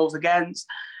last-minute goals against.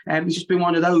 It's just been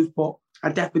one of those, but I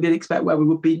definitely didn't expect where we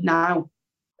would be now.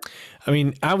 I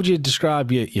mean, how would you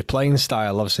describe your playing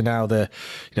style? Obviously now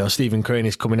Stephen Crane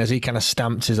is coming. Has he kind of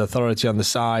stamped his authority on the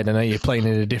side? I know you're playing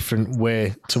in a different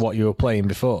way to what you were playing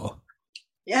before.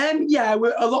 Yeah,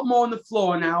 we're a lot more on the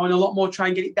floor now, and a lot more try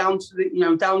and get it down to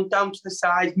the down to the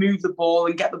sides, move the ball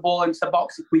and get the ball into the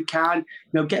box if we can.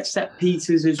 Get set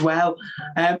pieces as well.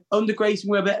 Under Grayson,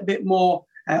 we're a bit more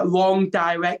long,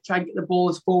 direct, try and get the ball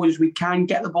as forward as we can,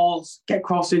 get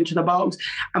cross into the box.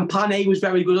 And plan A was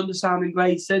very good under Simon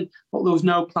Grayson, but there was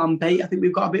no plan B. I think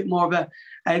we've got a bit more of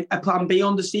a plan B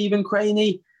under Stephen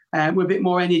Craney. We're a bit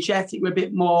more energetic, we're a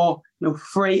bit more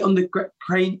free. Under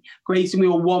Grayson, we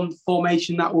were one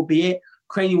formation, that will be it.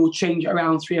 Craney will change it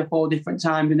around 3 or 4 different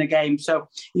times in the game. So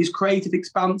he's creative,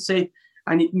 expansive,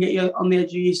 and it can get you on the edge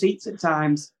of your seats at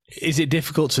times. Is it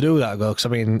difficult to do that, though? Because, I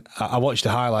mean, I watched the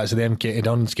highlights of the MK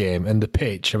Dons game and the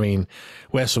pitch. I mean,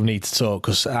 we have some need to talk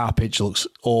because our pitch looks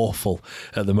awful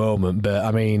at the moment. But,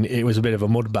 I mean, it was a bit of a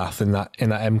mud bath in that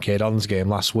MK Dons game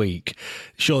last week.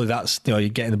 Surely that's, you're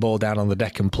getting the ball down on the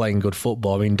deck and playing good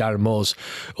football. I mean, Darren Moore's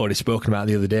already spoken about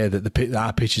the other day that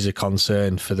our pitch is a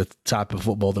concern for the type of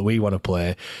football that we want to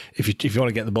play. If you want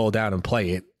to get the ball down and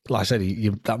play it, like I said,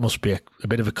 that must be a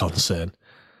bit of a concern.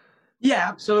 Yeah,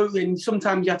 absolutely. And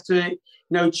sometimes you have to,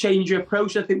 change your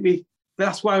approach. I think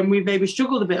that's why we've maybe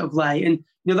struggled a bit of late. And,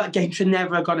 that game should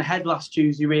never have gone ahead last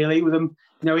Tuesday, really.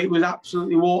 It was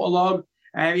absolutely waterlogged.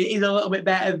 It is a little bit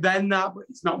better than that, but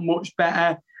it's not much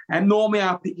better. And normally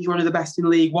our pitch is one of the best in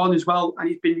League One as well. And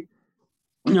it's been,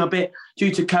 a bit due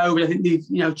to COVID. I think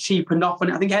they've, cheapened off.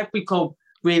 And I think every club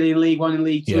really in League One and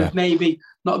League Two have maybe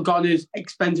not gone as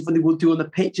expensive as they would do on the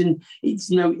pitch. And it's,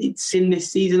 it's in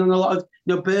this season, and a lot of,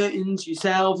 Burton's,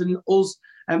 yourselves and us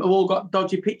have all got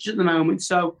dodgy pitches at the moment.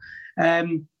 So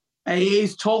it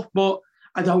is tough, but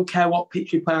I don't care what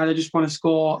pitch we play on. I just want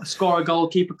to score a goal,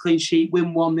 keep a clean sheet,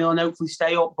 win 1-0 and hopefully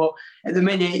stay up. But at the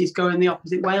minute, it's going the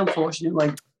opposite way,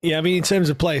 unfortunately. Yeah, I mean, in terms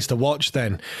of players to watch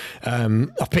then,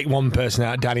 I've picked one person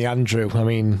out, Danny Andrew. I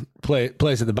mean,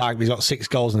 plays at the back, but he's got 6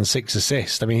 goals and 6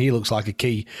 assists. I mean, he looks like a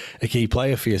key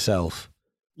player for yourself.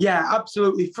 Yeah,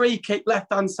 absolutely. Free kick,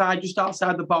 left-hand side, just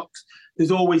outside the box. There's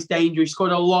always danger. He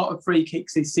scored a lot of free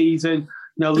kicks this season.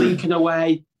 Lincoln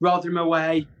away, Rotherham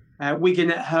away,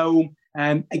 Wigan at home.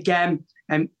 Again,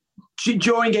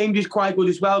 during games he's quite good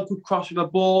as well. Good cross with a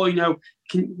ball.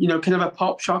 Can have a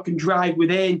pop shot, can drive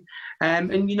within.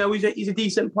 And he's a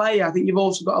decent player. I think you've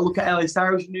also got to look at Ellis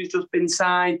Harrison, who's just been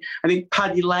signed. I think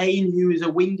Paddy Lane, who is a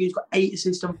winger, he's got 8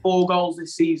 assists and 4 goals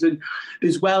this season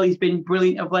as well. He's been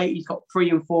brilliant of late. He's got 3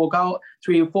 and 4 goals.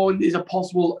 3 and 4. There's a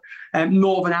possible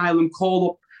Northern Ireland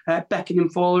call up beckoning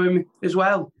for him as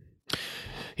well.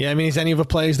 Yeah, I mean, is there any other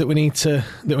players that we need to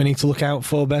look out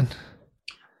for, Ben?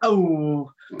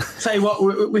 Oh, tell you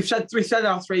what, we said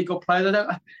our 3 good players.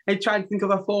 I tried to think of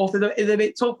a 4th. It's a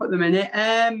bit tough at the minute.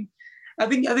 I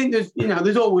think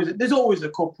there's always a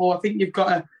couple. I think you've got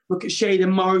to look at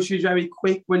Shaden Morris, who's very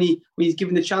quick when he's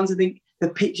given the chance. I think the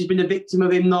pitch has been a victim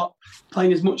of him not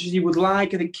playing as much as he would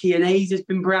like. I think Keane Hayes has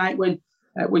been bright when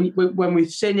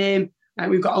we've seen him. And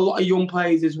we've got a lot of young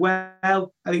players as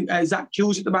well. I think Zach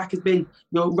Jules at the back has been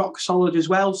rock solid as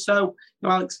well. So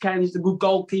Alex Cairns is a good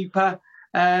goalkeeper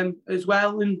as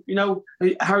well. And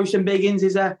Harrison Biggins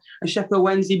is a Sheffield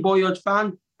Wednesday boyhood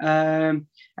fan.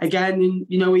 Again, and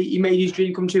he made his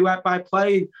dream come true by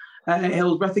playing at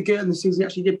Hillsborough, and the season he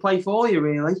actually did play for you,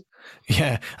 really.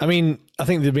 Yeah, I mean, I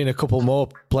think there've been a couple more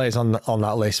players on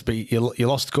that list, but you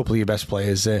lost a couple of your best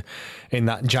players in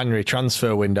that January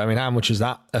transfer window. I mean, how much has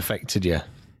that affected you?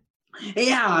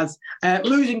 It has.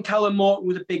 Losing Callum Morton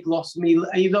was a big loss for me.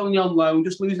 He was only on loan,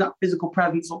 just losing that physical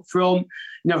presence up front.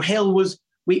 Hill was...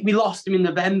 We lost him in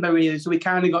November, really, so we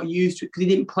kind of got used to it because he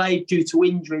didn't play due to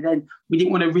injury. Then we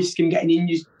didn't want to risk him getting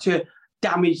injured to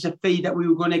damage the fee that we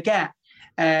were going to get.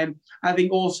 I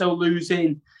think also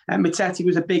losing Matete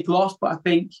was a big loss, but I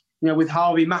think with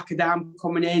Harvey Macadam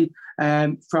coming in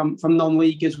from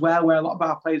non-league as well, where a lot of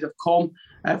our players have come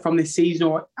from this season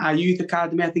or our youth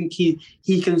academy, I think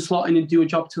he can slot in and do a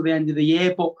job till the end of the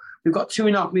year. But we've got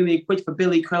 £2.5 million for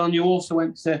Billy Crellin, who also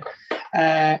went to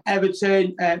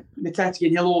Everton, Matete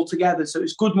and Hill all together. So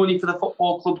it's good money for the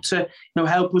football club to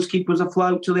help us keep us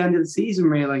afloat till the end of the season,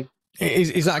 really.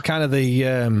 Is that kind of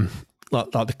the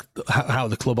how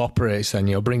the club operates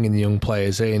then? Bringing the young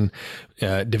players in,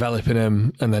 developing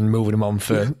them, and then moving them on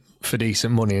for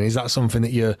decent money. And is that something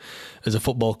that you, as a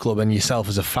football club, and yourself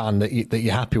as a fan, that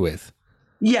you're happy with?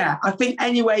 Yeah, I think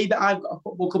any way that I've got a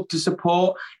football club to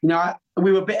support,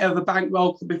 we were a bit of a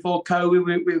bankroll club before COVID.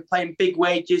 We were playing big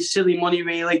wages, silly money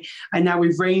really, and now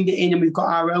we've reined it in and we've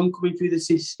got our own coming through the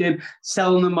system,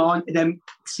 selling them on, and then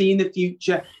seeing the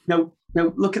future.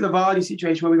 Look at the Vardy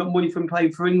situation where we got money from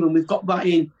playing for England. We've got that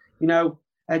in,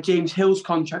 James Hill's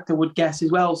contract, I would guess, as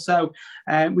well. So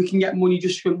we can get money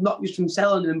not just from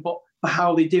selling them, but for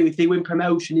how they do. If they win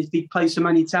promotion, if they play so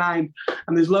many times,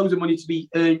 and there's loads of money to be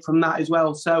earned from that as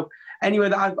well. So anyway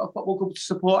that I've got a football club to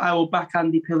support, I will back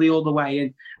Andy Pilley all the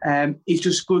way. And it's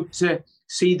just good to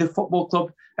see the football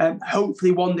club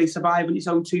hopefully one day survive on its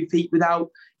own 2 feet without,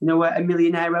 a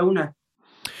millionaire owner.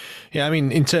 Yeah, I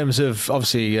mean, in terms of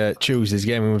obviously Tuesday's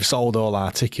game, we've sold all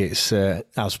our tickets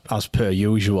as per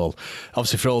usual.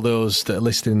 Obviously, for all those that are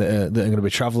listening that are going to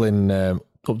be travelling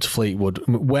up to Fleetwood,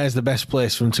 where's the best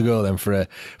place for them to go then for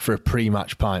a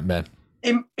pre-match pint, Ben?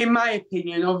 in my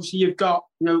opinion, obviously you've got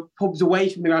pubs away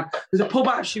from the ground. There's a pub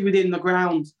actually within the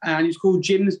ground, and it's called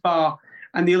Jim's Bar,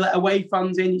 and they let away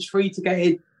fans in. It's free to get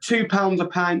in. £2 a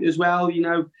pint as well.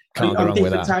 Can't go wrong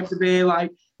with that. Types of beer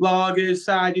like lagers,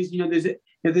 ciders.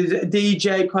 There's a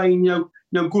DJ playing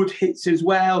good hits as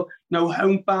well.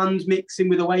 Home fans mixing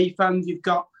with away fans. You've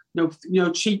got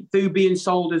cheap food being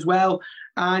sold as well,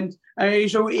 and it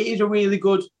is a really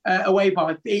good away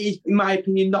bar. It is, in my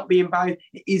opinion, not being biased,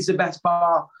 it is the best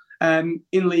bar in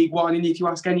League One. And if you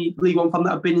ask any League One fan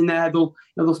that have been in there,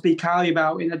 they'll speak highly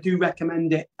about it. And I do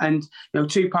recommend it. And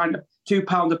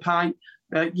 £2 a pint.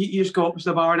 You just go up to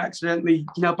the bar and accidentally,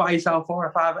 buy yourself 4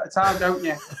 or 5 at a time, don't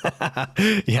you?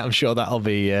 Yeah, I'm sure that'll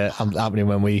be happening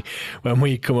when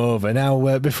we come over.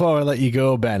 Now, before I let you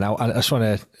go, Ben, I just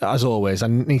want to, as always, I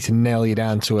need to nail you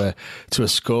down to a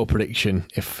score prediction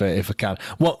if I can.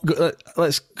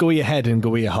 Let's go with your head and go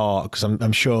with your heart, because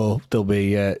I'm sure there'll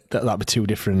be that'll be 2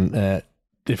 different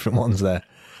ones there.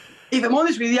 If I'm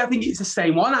honest with you, I think it's the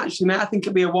same one actually, mate. I think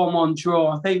it'll be a 1-1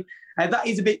 draw. I think. That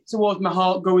is a bit towards my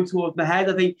heart, going towards my head.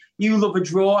 I think you love a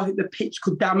draw. I think the pitch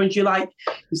could damage you, like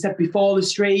you said before the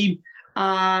stream.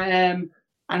 And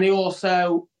I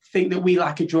also think that we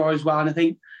like a draw as well. And I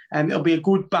think it'll be a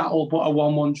good battle, but a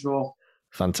 1-1 draw.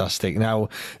 Fantastic. Now,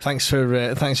 thanks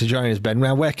for joining us, Ben.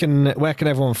 Now, where can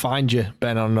everyone find you,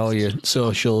 Ben, on all your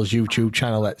socials, YouTube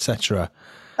channel, etc.?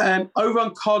 Over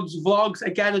on COD's vlogs.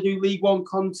 Again, I do League One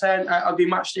content. I'll do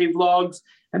matchday vlogs,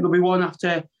 and there'll be one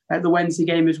after the Wednesday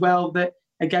game as well. That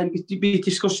again, be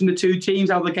discussing the 2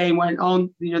 teams, how the game went on,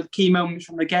 the key moments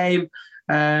from the game,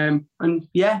 and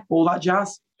yeah, all that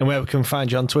jazz. And where we can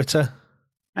find you on Twitter?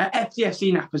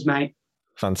 FDFC Nappers, mate.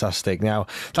 Fantastic. Now,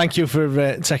 thank you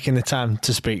for taking the time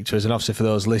to speak to us, and obviously for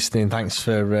those listening, thanks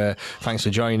for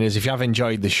joining us. If you have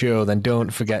enjoyed the show, then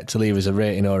don't forget to leave us a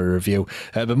rating or a review.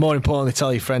 But more importantly,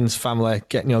 tell your friends, family,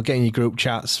 get in your group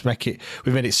chats.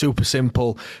 We've made it super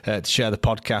simple to share the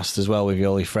podcast as well with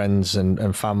all your friends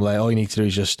and family. All you need to do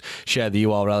is just share the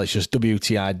URL. It's just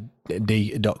wtid.co.uk,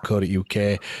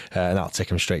 and that'll take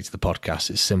them straight to the podcast.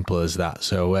 It's simple as that.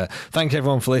 So thanks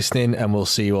everyone for listening, and we'll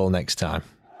see you all next time.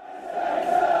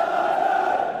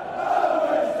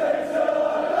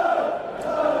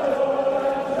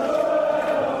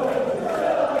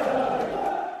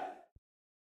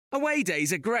 Away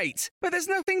days are great, but there's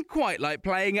nothing quite like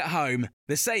playing at home.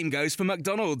 The same goes for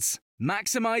McDonald's.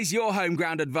 Maximise your home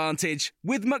ground advantage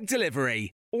with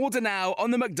McDelivery. Order now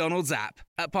on the McDonald's app.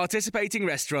 At participating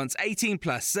restaurants, 18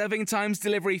 plus serving times,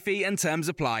 delivery fee and terms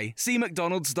apply. See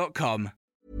mcdonalds.com.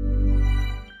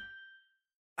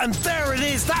 And there it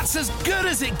is, that's as good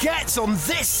as it gets on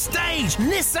this stage.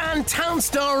 Nissan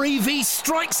Townstar EV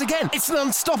strikes again. It's an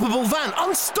unstoppable van,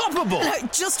 unstoppable.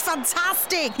 Just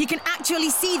fantastic. You can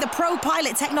actually see the Pro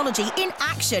Pilot technology in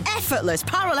action. Effortless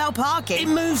parallel parking.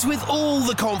 It moves with all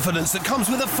the confidence that comes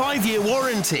with a 5-year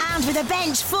warranty. And with a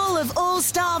bench full of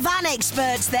all-star van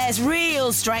experts, there's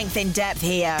real strength in depth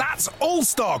here. That's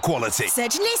all-star quality.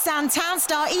 Search Nissan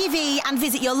Townstar EV and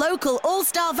visit your local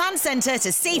all-star van centre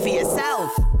to see for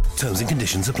yourself. Terms and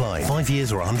conditions apply. 5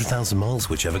 years or 100,000 miles,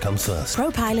 whichever comes first. Pro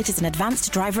Pilot is an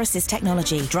advanced driver assist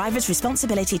technology. Driver's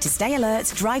responsibility to stay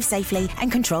alert, drive safely,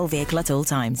 and control vehicle at all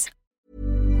times.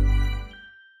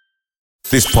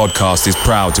 This podcast is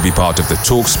proud to be part of the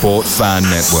TalkSport Fan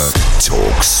Network.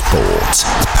 TalkSport.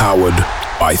 Powered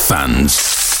by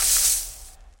fans.